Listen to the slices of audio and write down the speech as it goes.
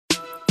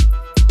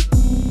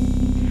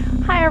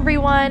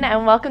everyone,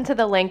 and welcome to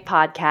the Link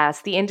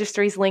Podcast, the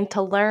industry's link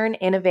to learn,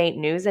 innovate,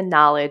 news, and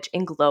knowledge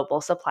in global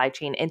supply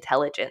chain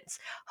intelligence.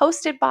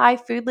 Hosted by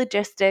food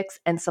logistics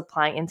and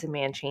supply and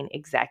demand chain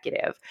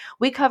executive.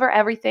 We cover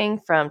everything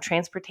from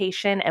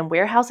transportation and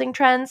warehousing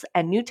trends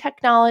and new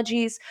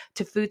technologies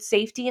to food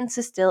safety and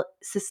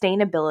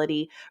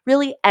sustainability,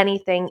 really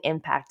anything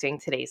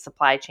impacting today's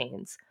supply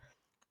chains.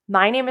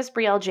 My name is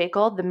Brielle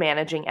Jekyll, the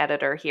managing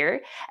editor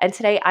here, and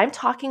today I'm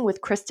talking with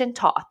Kristen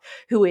Toth,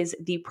 who is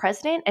the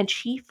president and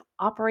chief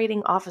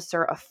operating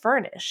officer of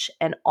Furnish,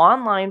 an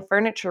online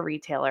furniture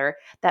retailer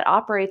that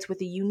operates with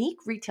a unique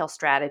retail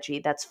strategy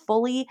that's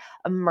fully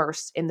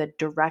immersed in the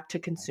direct to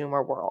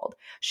consumer world.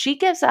 She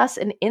gives us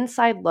an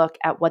inside look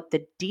at what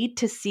the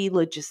D2C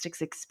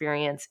logistics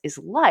experience is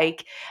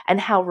like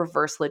and how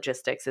reverse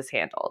logistics is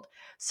handled.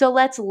 So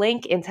let's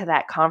link into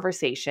that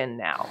conversation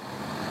now.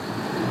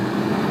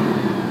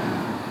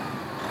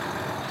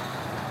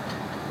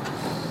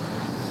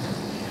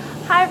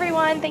 Hi,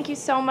 everyone. Thank you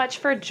so much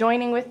for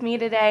joining with me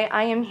today.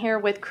 I am here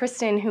with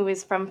Kristen, who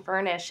is from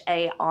Furnish,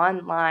 a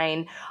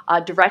online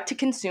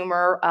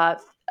direct-to-consumer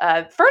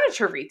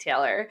furniture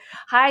retailer.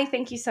 Hi,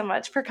 thank you so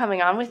much for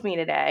coming on with me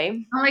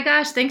today. Oh my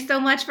gosh, thanks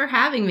so much for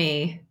having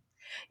me.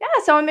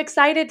 Yeah, so I'm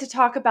excited to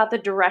talk about the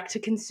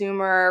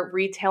direct-to-consumer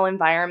retail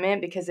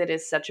environment because it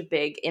is such a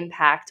big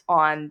impact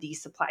on the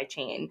supply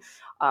chain.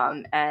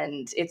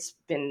 And it's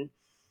been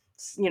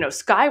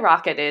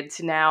skyrocketed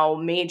to now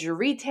major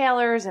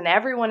retailers, and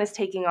everyone is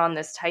taking on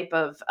this type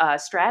of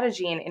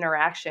strategy and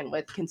interaction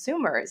with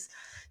consumers.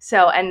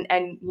 So, and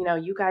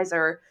you guys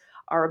are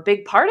a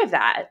big part of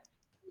that.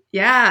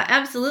 Yeah,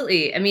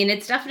 absolutely. I mean,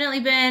 it's definitely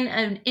been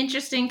an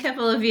interesting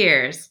couple of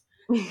years.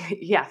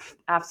 Yeah,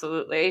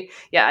 absolutely.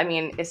 Yeah, I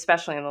mean,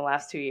 especially in the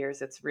last 2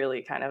 years, it's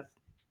really kind of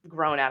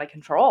grown out of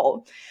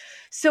control.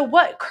 So,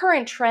 what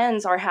current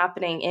trends are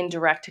happening in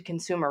direct to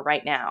consumer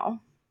right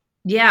now?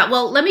 Yeah,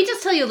 well, let me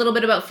just tell you a little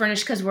bit about Furnish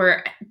because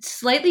we're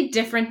slightly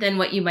different than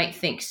what you might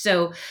think.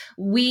 So,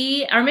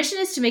 our mission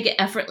is to make it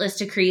effortless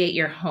to create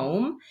your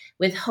home,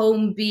 with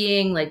home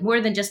being like more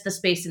than just the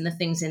space and the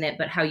things in it,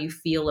 but how you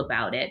feel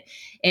about it.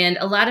 And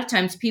a lot of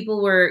times people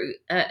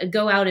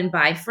go out and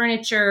buy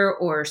furniture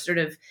or sort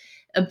of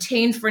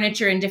obtain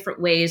furniture in different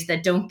ways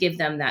that don't give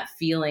them that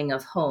feeling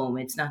of home.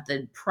 It's not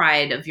the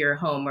pride of your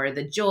home or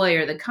the joy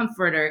or the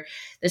comfort or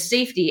the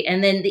safety.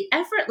 And then the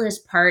effortless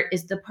part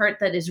is the part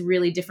that is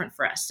really different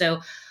for us.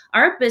 So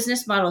our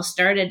business model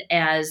started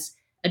as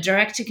a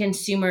direct to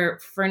consumer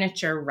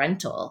furniture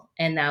rental.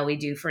 And now we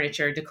do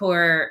furniture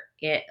decor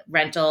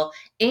rental,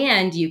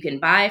 and you can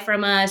buy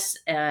from us.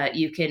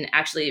 You can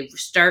actually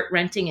start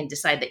renting and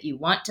decide that you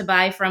want to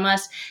buy from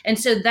us. And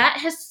so that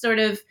has sort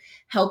of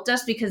helped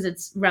us because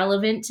it's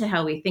relevant to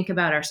how we think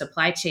about our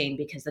supply chain.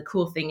 Because the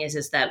cool thing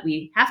is that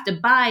we have to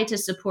buy to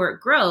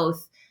support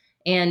growth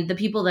and the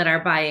people that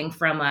are buying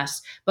from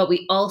us. But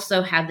we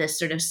also have this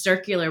sort of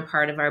circular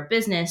part of our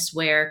business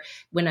where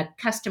when a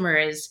customer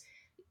is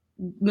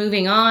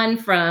moving on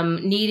from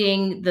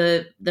needing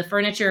the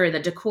furniture or the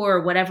decor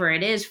or whatever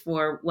it is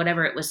for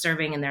whatever it was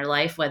serving in their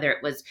life, whether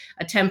it was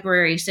a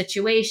temporary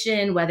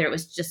situation, whether it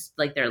was just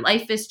like their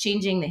life is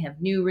changing, they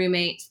have new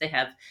roommates, they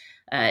have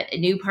a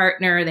new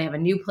partner, they have a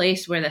new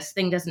place where this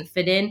thing doesn't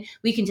fit in,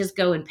 we can just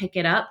go and pick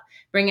it up,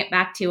 bring it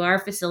back to our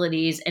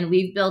facilities. And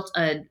we've built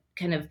a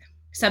kind of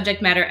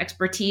subject matter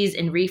expertise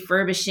in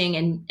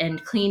refurbishing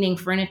and cleaning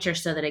furniture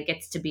so that it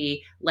gets to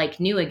be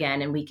like new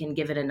again and we can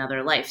give it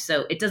another life.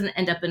 So it doesn't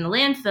end up in the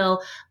landfill.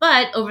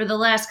 But over the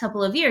last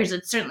couple of years,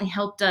 it's certainly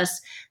helped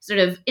us sort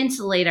of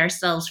insulate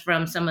ourselves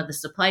from some of the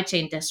supply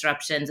chain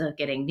disruptions of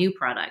getting new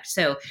products.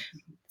 So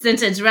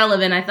since it's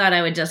relevant, I thought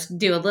I would just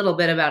do a little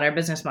bit about our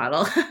business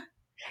model.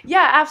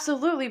 Yeah,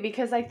 absolutely.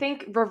 Because I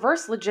think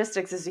reverse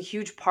logistics is a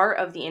huge part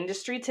of the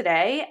industry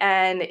today.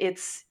 And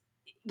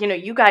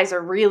you guys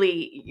are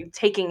really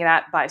taking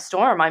that by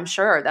storm. I'm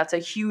sure that's a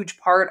huge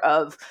part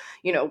of,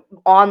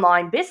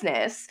 online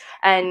business.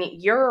 And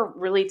you're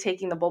really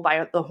taking the bull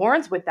by the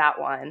horns with that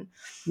one.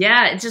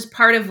 Yeah, it's just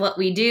part of what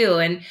we do.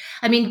 And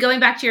I mean, going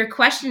back to your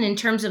question in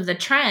terms of the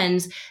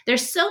trends,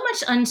 there's so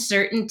much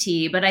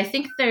uncertainty, but I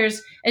think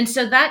and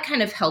so that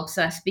kind of helps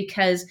us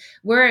because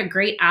we're a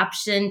great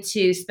option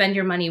to spend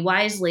your money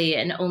wisely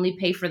and only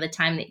pay for the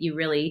time that you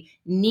really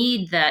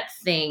need that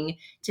thing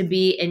to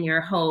be in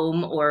your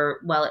home or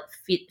while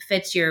it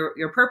fits your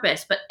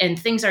purpose. And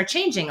things are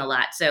changing a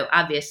lot. So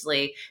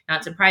obviously,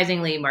 not surprisingly,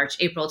 March,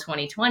 April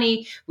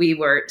 2020, we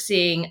were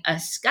seeing a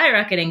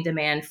skyrocketing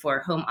demand for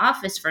home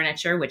office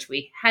furniture, which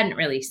we hadn't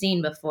really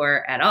seen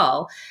before at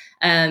all.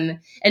 And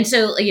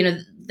so,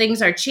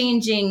 things are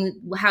changing.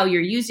 How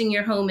you're using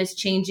your home is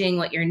changing.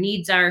 What your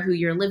needs are, who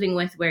you're living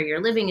with, where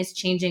you're living is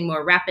changing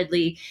more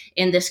rapidly.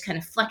 And this kind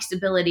of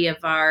flexibility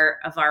of our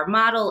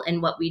model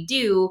and what we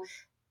do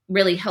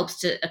really helps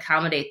to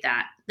accommodate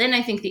that. Then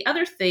I think the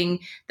other thing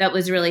that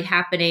was really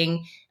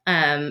happening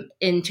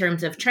in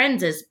terms of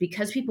trends is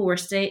because people were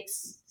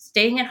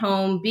staying at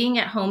home, being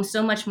at home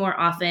so much more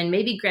often,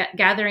 maybe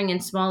gathering in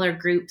smaller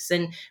groups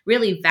and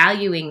really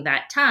valuing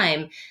that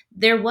time,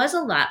 there was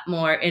a lot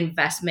more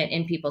investment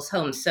in people's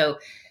homes. So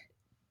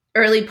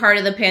early part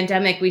of the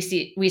pandemic,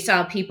 we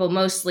saw people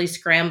mostly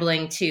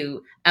scrambling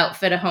to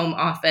outfit a home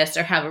office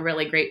or have a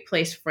really great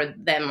place for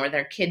them or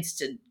their kids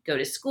to go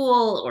to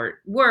school or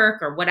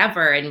work or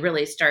whatever, and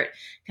really start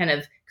kind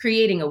of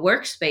creating a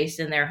workspace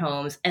in their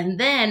homes. And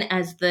then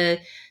as the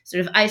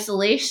sort of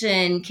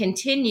isolation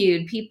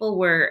continued, people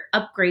were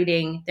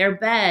upgrading their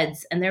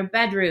beds and their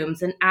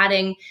bedrooms and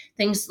adding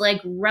things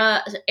like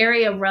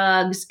area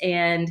rugs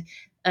and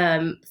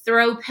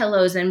throw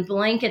pillows and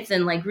blankets,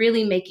 and like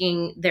really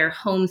making their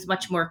homes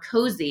much more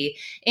cozy.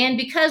 And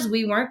because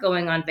we weren't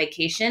going on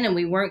vacation and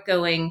we weren't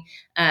going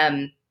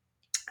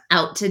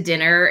out to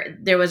dinner,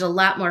 there was a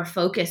lot more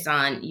focus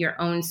on your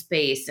own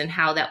space and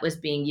how that was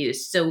being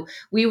used. So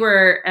we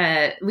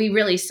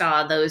really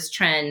saw those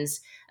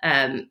trends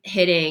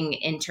hitting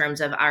in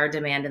terms of our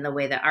demand and the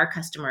way that our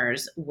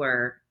customers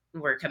were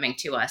coming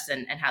to us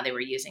and how they were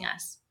using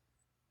us.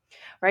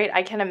 Right,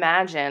 I can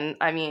imagine.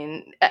 I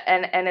mean,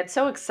 and it's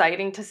so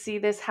exciting to see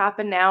this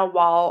happen now.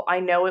 While I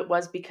know it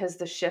was because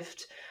the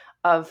shift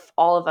of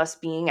all of us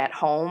being at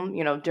home,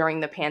 during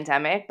the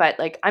pandemic, but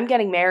like I'm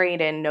getting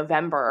married in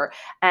November,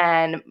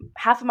 and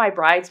half of my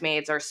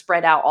bridesmaids are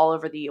spread out all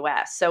over the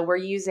US. So we're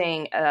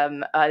using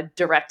a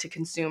direct to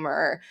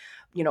consumer,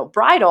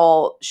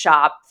 bridal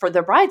shop for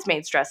the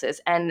bridesmaids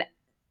dresses, and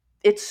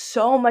it's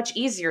so much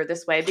easier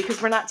this way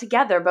because we're not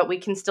together, but we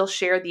can still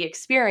share the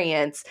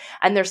experience,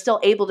 and they're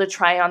still able to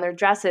try on their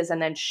dresses and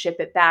then ship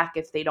it back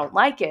if they don't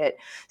like it.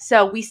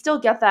 So we still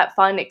get that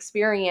fun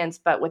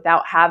experience, but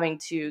without having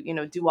to,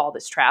 do all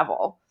this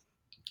travel.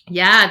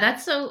 Yeah,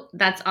 that's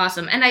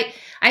awesome. And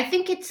I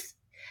think it's,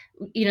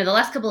 the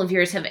last couple of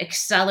years have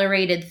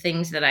accelerated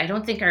things that I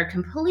don't think are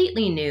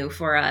completely new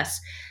for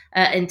us.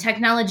 And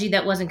technology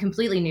that wasn't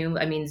completely new.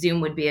 I mean, Zoom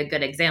would be a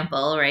good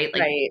example, right?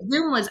 Like Right.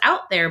 Zoom was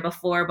out there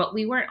before, but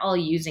we weren't all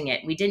using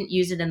it. We didn't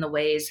use it in the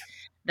ways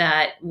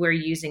that we're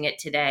using it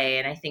today.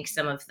 And I think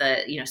some of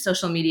the,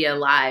 social media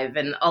live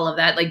and all of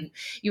that, like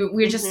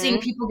we're just seeing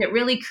Hmm. people get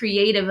really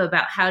creative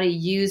about how to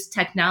use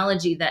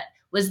technology that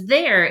was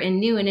there in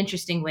new and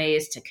interesting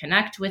ways to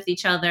connect with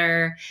each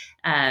other,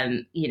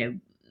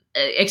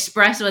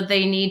 express what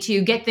they need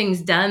to, get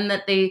things done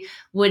that they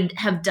would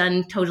have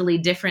done totally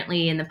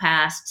differently in the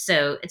past.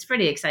 So it's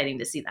pretty exciting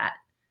to see that.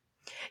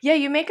 Yeah,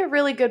 you make a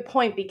really good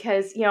point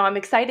because, I'm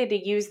excited to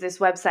use this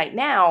website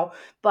now,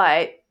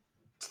 but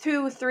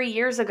 2, 3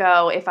 years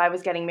ago, if I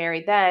was getting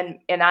married then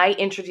and I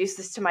introduced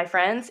this to my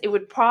friends, it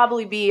would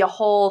probably be a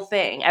whole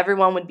thing.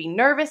 Everyone would be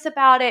nervous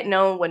about it.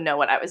 No one would know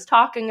what I was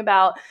talking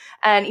about.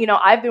 And,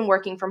 I've been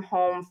working from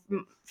home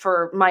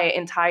for my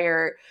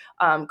entire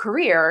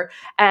career.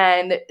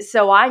 And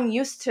so I'm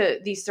used to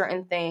these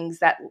certain things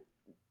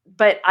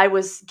but I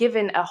was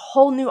given a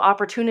whole new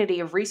opportunity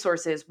of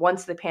resources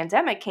once the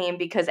pandemic came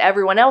because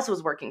everyone else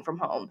was working from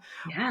home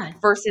Yeah,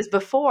 versus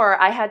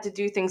before I had to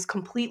do things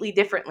completely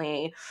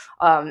differently.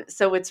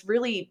 So it's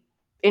really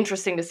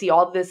interesting to see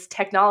all this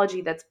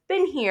technology that's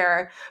been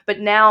here, but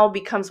now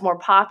becomes more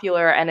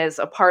popular and is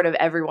a part of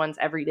everyone's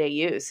everyday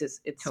use.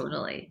 It's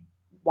totally.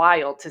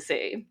 wild to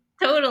see.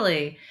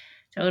 Totally.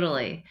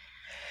 Totally.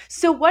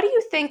 So, what do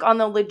you think on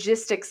the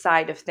logistics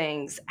side of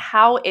things?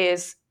 How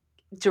is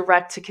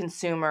direct to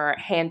consumer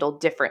handled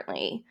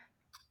differently?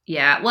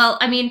 Yeah. Well,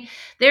 I mean,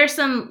 there's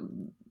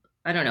some,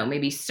 I don't know,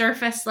 maybe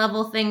surface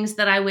level things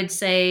that I would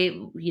say.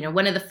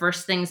 One of the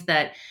first things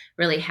that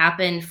really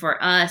happened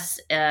for us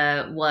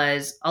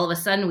was all of a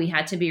sudden we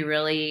had to be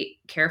really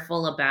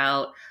careful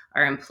about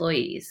our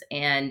employees.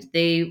 And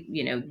they,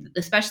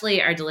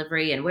 especially our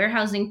delivery and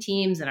warehousing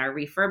teams and our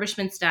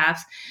refurbishment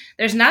staffs,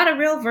 there's not a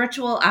real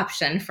virtual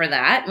option for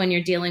that when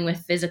you're dealing with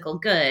physical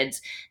goods.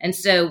 And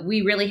so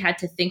we really had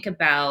to think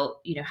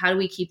about, how do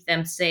we keep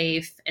them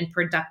safe and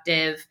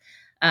productive,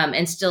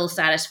 and still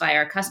satisfy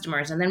our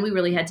customers. And then we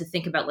really had to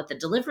think about what the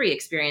delivery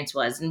experience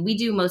was. And we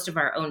do most of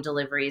our own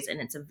deliveries, and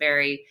it's a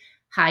very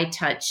high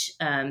touch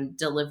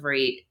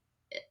delivery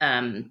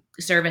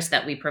service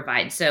that we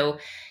provide. So,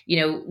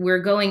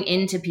 we're going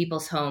into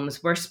people's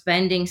homes, we're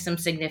spending some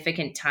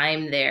significant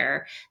time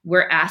there,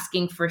 we're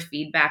asking for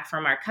feedback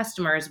from our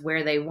customers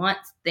where they want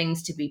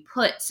things to be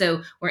put.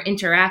 So, we're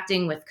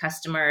interacting with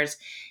customers.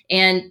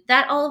 And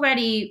that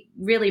already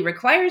really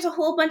requires a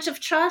whole bunch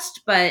of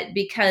trust. But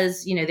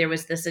because, there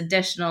was this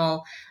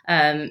additional,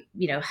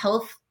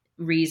 health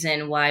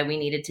reason why we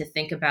needed to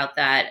think about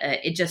that,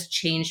 it just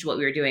changed what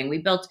we were doing. We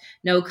built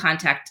no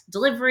contact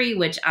delivery,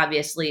 which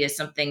obviously is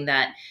something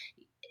that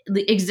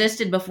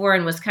existed before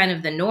and was kind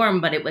of the norm,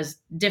 but it was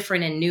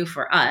different and new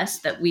for us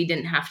that we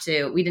didn't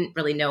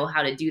really know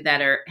how to do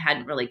that or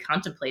hadn't really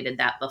contemplated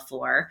that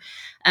before.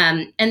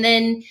 And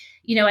then,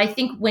 I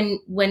think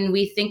when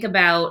we think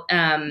about,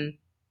 I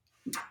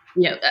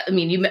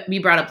mean,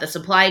 you brought up the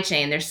supply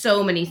chain. There's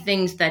so many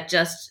things that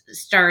just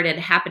started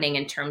happening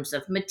in terms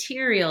of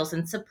materials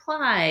and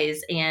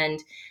supplies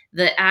and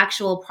the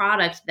actual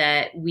product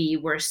that we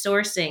were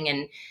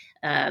sourcing,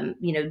 and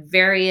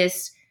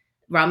various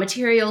raw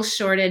material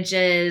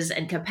shortages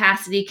and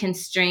capacity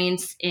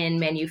constraints in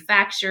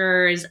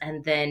manufacturers,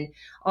 and then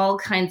all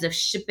kinds of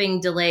shipping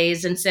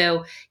delays. And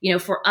so,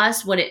 for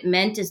us, what it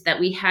meant is that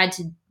we had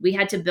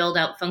to build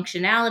out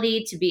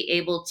functionality to be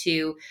able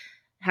to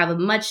have a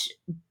much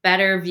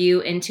better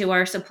view into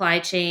our supply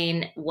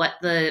chain, what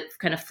the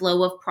kind of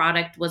flow of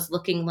product was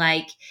looking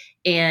like,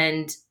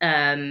 and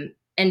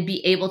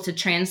be able to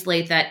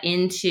translate that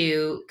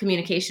into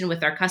communication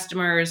with our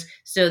customers,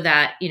 so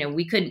that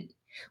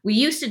we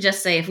used to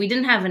just say if we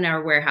didn't have it in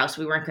our warehouse,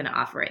 we weren't going to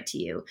offer it to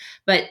you.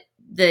 But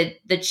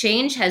the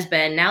change has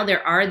been, now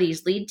there are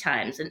these lead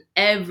times and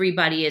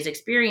everybody is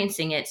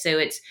experiencing it. So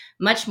it's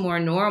much more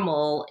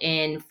normal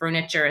in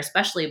furniture,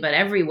 especially, but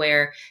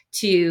everywhere,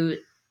 to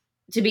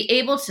be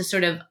able to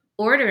sort of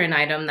order an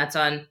item that's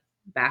on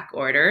back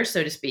order,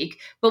 so to speak.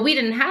 But we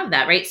didn't have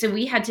that, right? So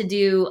we had to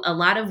do a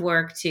lot of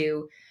work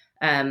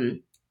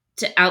um,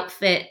 to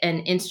outfit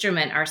and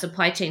instrument our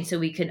supply chain so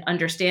we could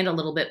understand a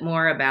little bit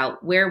more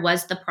about where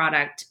was the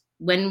product,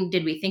 when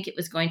did we think it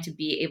was going to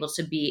be able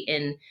to be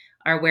in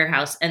our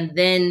warehouse, and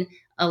then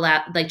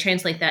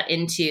translate that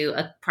into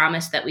a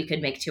promise that we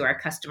could make to our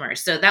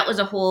customers. So that was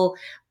a whole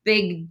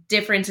big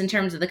difference in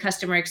terms of the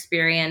customer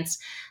experience.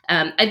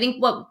 I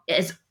think what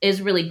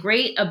is really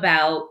great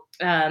about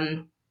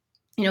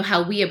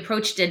how we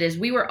approached it is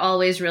we were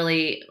always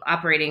really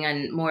operating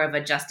on more of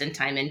a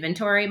just-in-time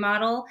inventory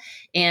model,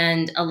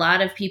 and a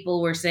lot of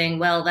people were saying,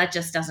 well, that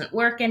just doesn't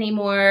work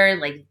anymore,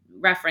 like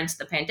reference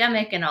the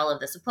pandemic and all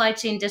of the supply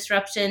chain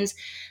disruptions.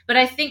 But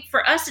I think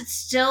for us, it's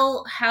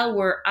still how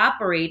we're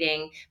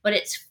operating, but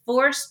it's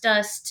forced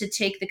us to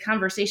take the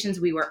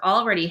conversations we were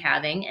already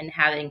having and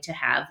having to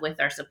have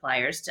with our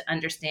suppliers to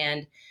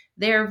understand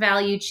their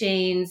value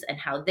chains and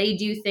how they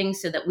do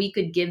things, so that we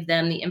could give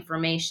them the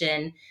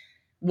information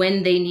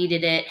when they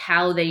needed it,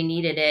 how they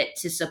needed it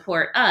to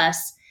support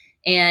us.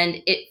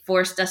 And it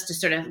forced us to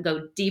sort of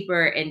go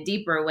deeper and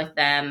deeper with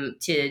them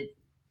to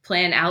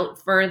plan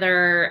out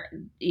further,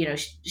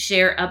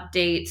 share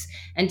updates,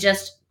 and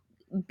just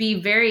be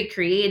very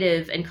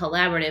creative and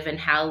collaborative in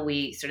how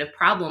we sort of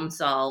problem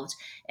solved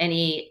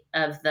any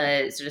of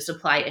the sort of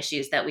supply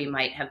issues that we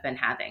might have been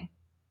having.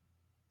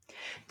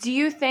 Do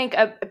you think,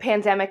 a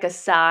pandemic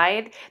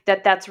aside,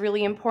 that that's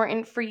really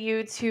important for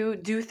you to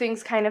do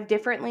things kind of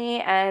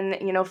differently and,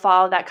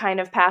 follow that kind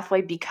of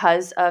pathway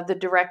because of the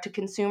direct to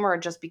consumer, or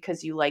just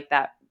because you like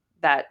that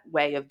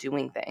way of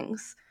doing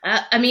things?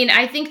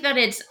 I think that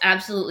it's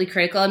absolutely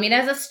critical. I mean,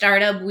 as a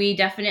startup, we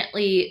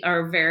definitely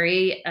are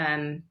very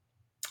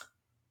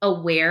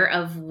aware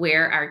of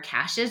where our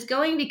cash is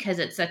going, because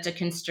it's such a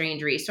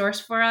constrained resource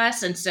for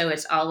us. And so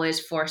it's always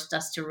forced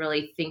us to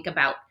really think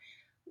about,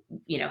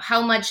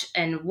 how much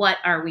and what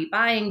are we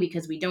buying,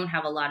 because we don't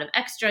have a lot of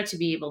extra to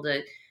be able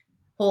to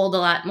hold a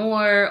lot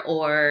more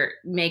or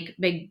make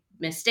big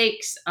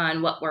mistakes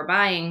on what we're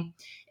buying.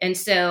 And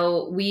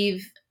so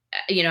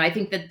I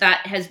think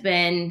that has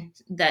been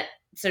that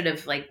sort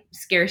of like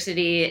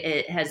scarcity.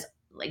 It has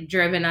like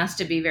driven us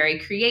to be very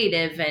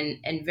creative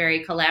and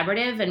very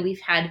collaborative. And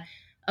we've had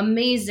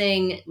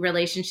amazing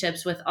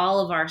relationships with all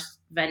of our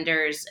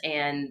vendors,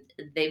 and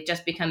they've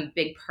just become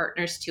big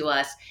partners to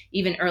us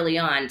even early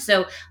on.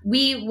 So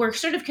we were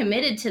sort of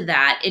committed to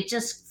that. It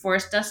just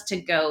forced us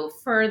to go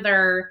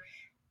further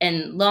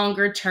and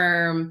longer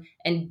term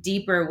and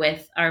deeper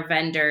with our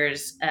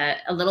vendors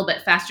a little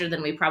bit faster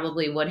than we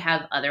probably would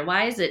have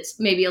otherwise. It's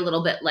maybe a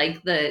little bit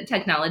like the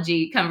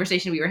technology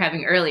conversation we were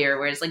having earlier,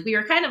 where it's like we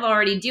were kind of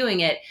already doing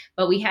it,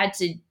 but we had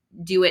to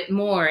do it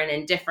more and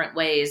in different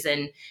ways,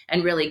 and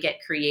really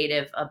get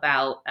creative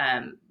about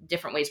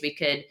different ways we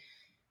could,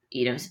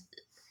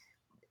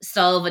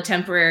 solve a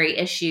temporary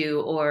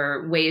issue,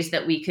 or ways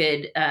that we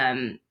could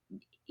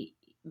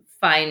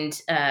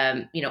find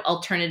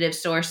alternative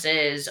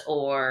sources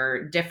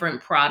or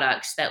different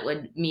products that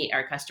would meet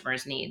our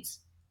customers' needs.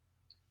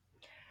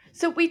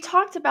 So we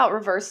talked about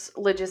reverse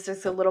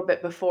logistics a little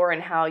bit before,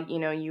 and how,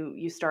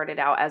 you started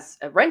out as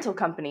a rental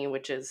company,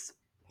 which is,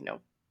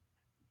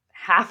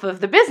 half of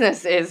the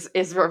business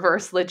is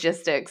reverse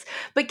logistics.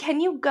 But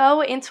can you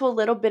go into a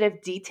little bit of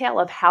detail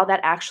of how that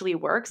actually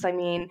works? I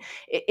mean,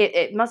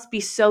 it must be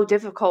so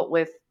difficult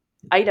with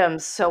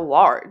items so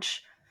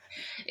large.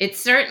 It's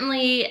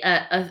certainly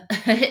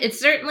it's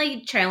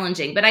certainly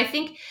challenging, but I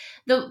think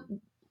the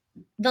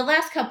the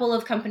last couple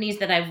of companies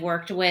that I've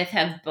worked with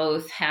have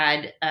both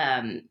had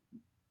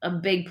a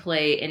big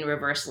play in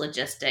reverse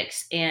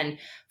logistics. And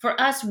for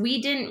us,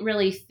 we didn't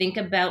really think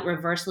about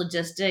reverse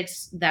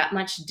logistics that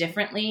much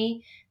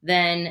differently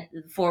than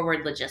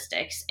forward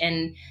logistics.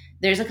 And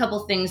there's a couple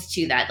things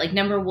to that. Like,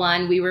 number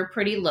one, we were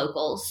pretty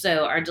local.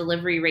 So our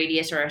delivery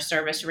radius, or our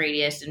service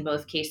radius, in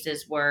both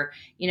cases were,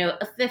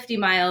 a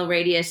 50-mile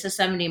radius, a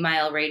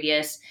 70-mile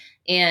radius.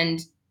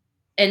 And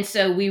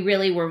so we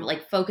really were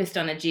like focused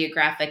on a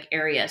geographic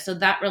area. So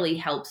that really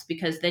helps,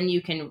 because then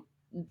you can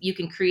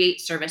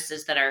create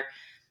services that are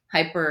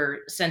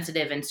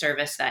hypersensitive and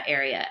service that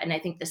area. And I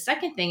think the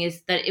second thing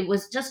is that it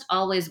was just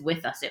always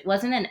with us. It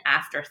wasn't an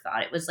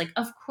afterthought. It was like,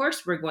 of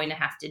course, we're going to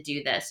have to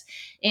do this.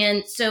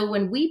 And so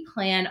when we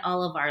plan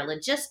all of our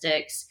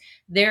logistics,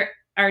 there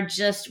are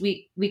just,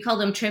 we call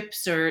them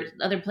trips, or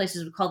other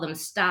places we call them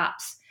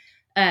stops.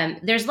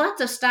 There's lots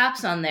of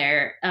stops on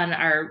there on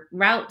our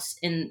routes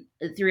in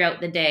throughout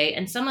the day,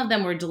 and some of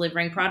them we're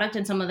delivering product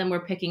and some of them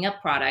we're picking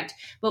up product,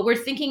 but we're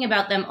thinking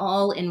about them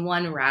all in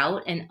one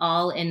route and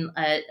all in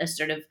a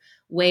sort of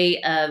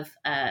way of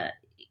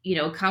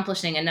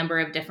accomplishing a number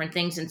of different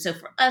things. And so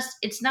for us,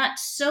 it's not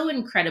so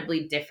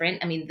incredibly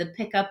different. I mean, the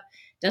pickup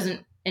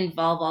doesn't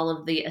involve all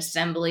of the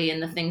assembly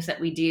and the things that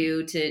we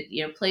do to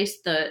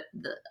place the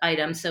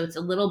item, so it's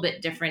a little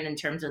bit different in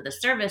terms of the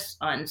service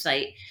on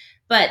site,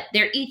 but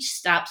they're each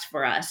stops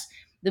for us.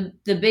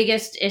 The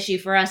biggest issue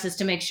for us is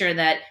to make sure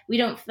that we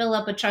don't fill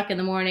up a truck in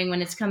the morning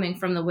when it's coming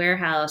from the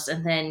warehouse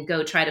and then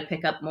go try to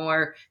pick up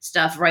more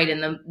stuff right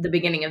in the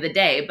beginning of the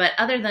day. But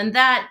other than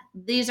that,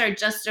 these are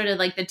just sort of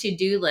like the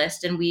to-do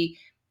list, and we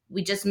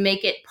just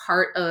make it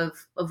part of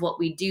what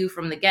we do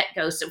from the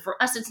get-go. So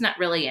for us, it's not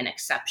really an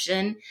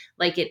exception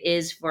like it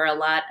is for a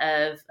lot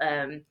of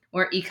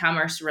more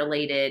e-commerce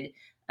related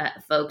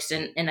folks.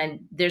 And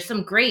there's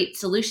some great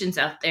solutions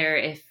out there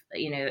if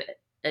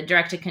a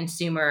direct to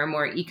consumer or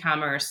more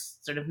e-commerce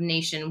sort of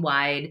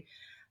nationwide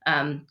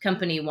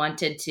company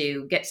wanted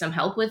to get some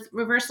help with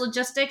reverse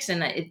logistics,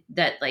 and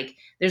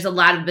there's a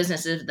lot of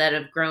businesses that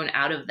have grown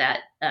out of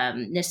that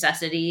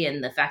necessity,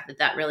 and the fact that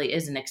that really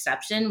is an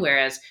exception.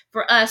 Whereas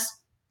for us,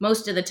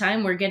 most of the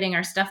time we're getting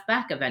our stuff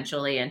back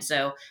eventually, and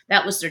so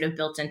that was sort of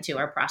built into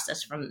our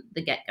process from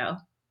the get-go.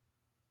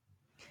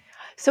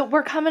 So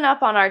we're coming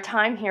up on our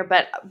time here,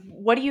 but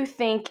what do you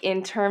think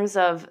in terms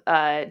of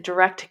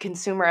direct to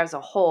consumer as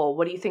a whole?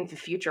 What do you think the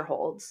future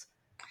holds?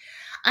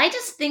 I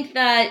just think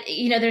that,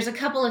 there's a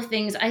couple of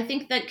things. I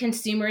think that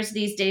consumers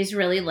these days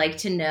really like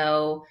to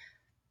know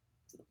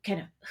kind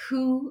of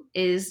who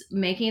is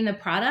making the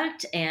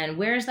product and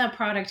where is that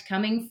product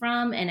coming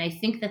from. And I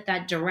think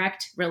that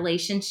direct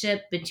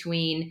relationship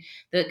between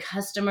the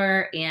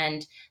customer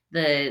and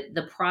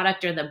the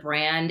product or the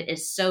brand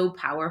is so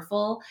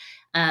powerful.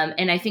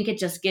 And I think it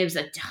just gives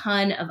a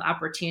ton of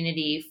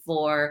opportunity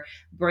for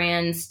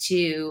brands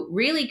to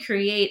really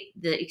create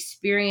the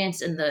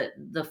experience and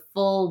the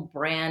full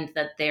brand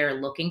that they're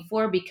looking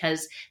for,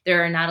 because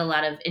there are not a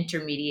lot of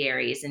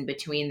intermediaries in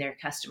between their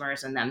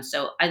customers and them.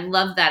 So I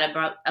love that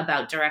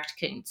about direct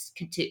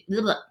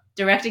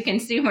to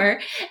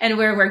consumer and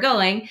where we're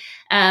going.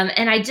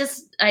 And I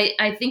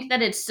think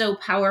that it's so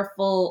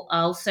powerful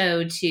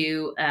also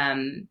to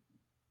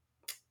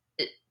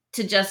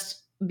just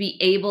be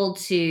able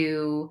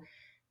to,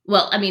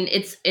 well, I mean,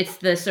 it's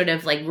the sort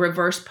of like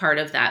reverse part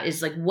of that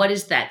is like, what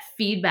is that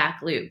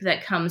feedback loop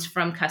that comes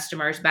from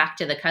customers back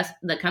to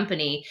the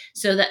company,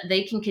 so that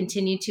they can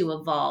continue to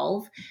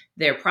evolve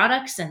their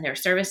products and their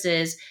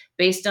services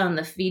based on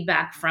the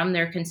feedback from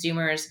their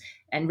consumers,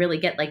 and really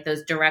get like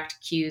those direct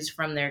cues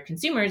from their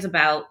consumers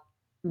about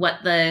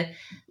what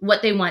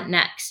they want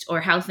next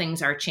or how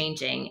things are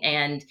changing,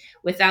 and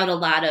without a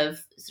lot of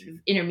sort of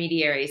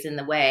intermediaries in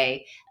the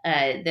way,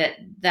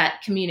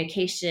 that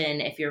communication,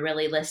 if you're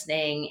really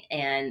listening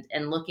and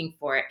looking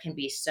for it, can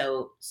be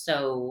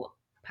so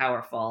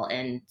powerful.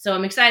 And so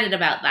I'm excited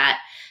about that.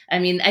 I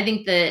mean, I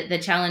think the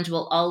challenge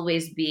will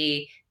always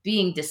be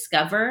being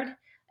discovered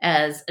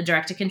as a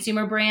direct to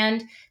consumer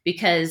brand,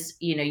 because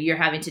you're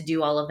having to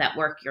do all of that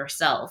work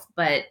yourself.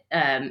 But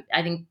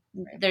I think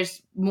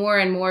there's more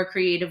and more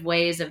creative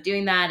ways of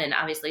doing that, and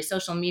obviously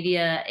social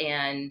media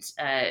and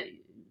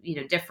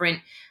different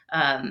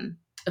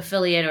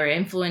affiliate or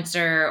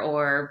influencer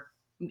or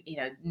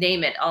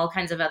name it, all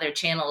kinds of other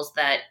channels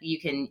that you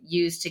can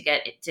use to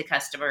get it to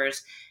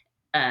customers,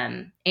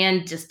 and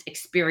just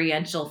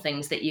experiential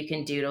things that you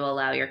can do to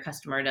allow your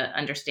customer to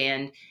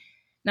understand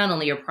not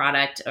only your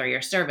product or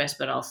your service,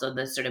 but also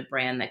the sort of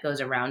brand that goes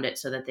around it,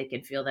 so that they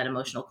can feel that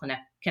emotional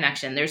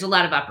connection. There's a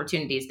lot of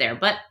opportunities there,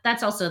 but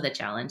that's also the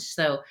challenge.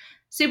 So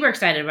super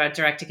excited about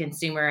direct to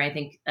consumer. I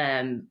think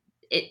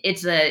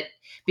it's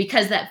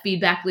because that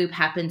feedback loop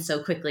happens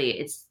so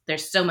quickly.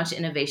 There's so much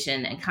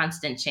innovation and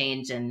constant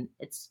change, and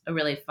it's a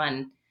really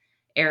fun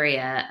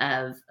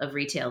area of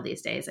retail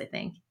these days, I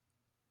think.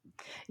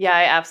 Yeah,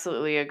 I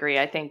absolutely agree.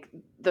 I think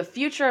the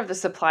future of the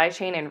supply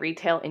chain and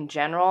retail in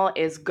general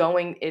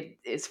it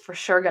is for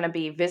sure going to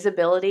be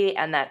visibility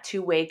and that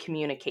two-way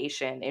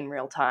communication in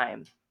real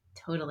time.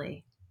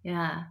 Totally.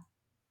 Yeah.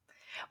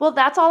 Well,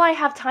 that's all I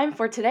have time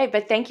for today,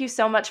 but thank you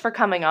so much for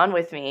coming on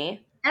with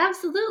me.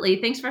 Absolutely.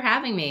 Thanks for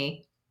having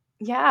me.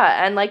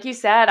 Yeah, and like you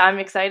said, I'm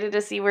excited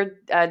to see where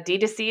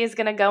D2C is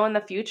going to go in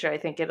the future. I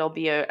think it'll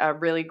be a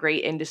really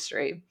great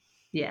industry.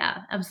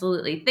 Yeah,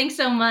 absolutely. Thanks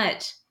so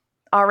much.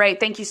 All right.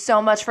 Thank you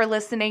so much for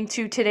listening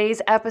to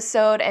today's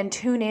episode, and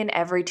tune in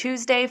every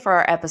Tuesday for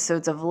our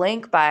episodes of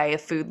Link by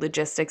Food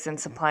Logistics and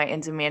Supply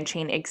and Demand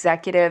Chain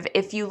Executive.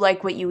 If you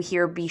like what you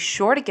hear, be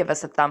sure to give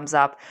us a thumbs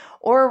up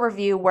or a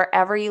review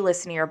wherever you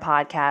listen to your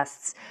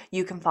podcasts.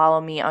 You can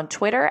follow me on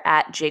Twitter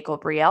at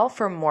Jacob Riel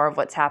for more of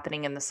what's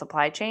happening in the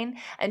supply chain.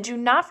 And do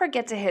not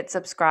forget to hit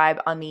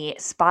subscribe on the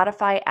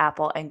Spotify,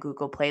 Apple, and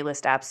Google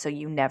playlist apps so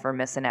you never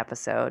miss an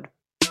episode.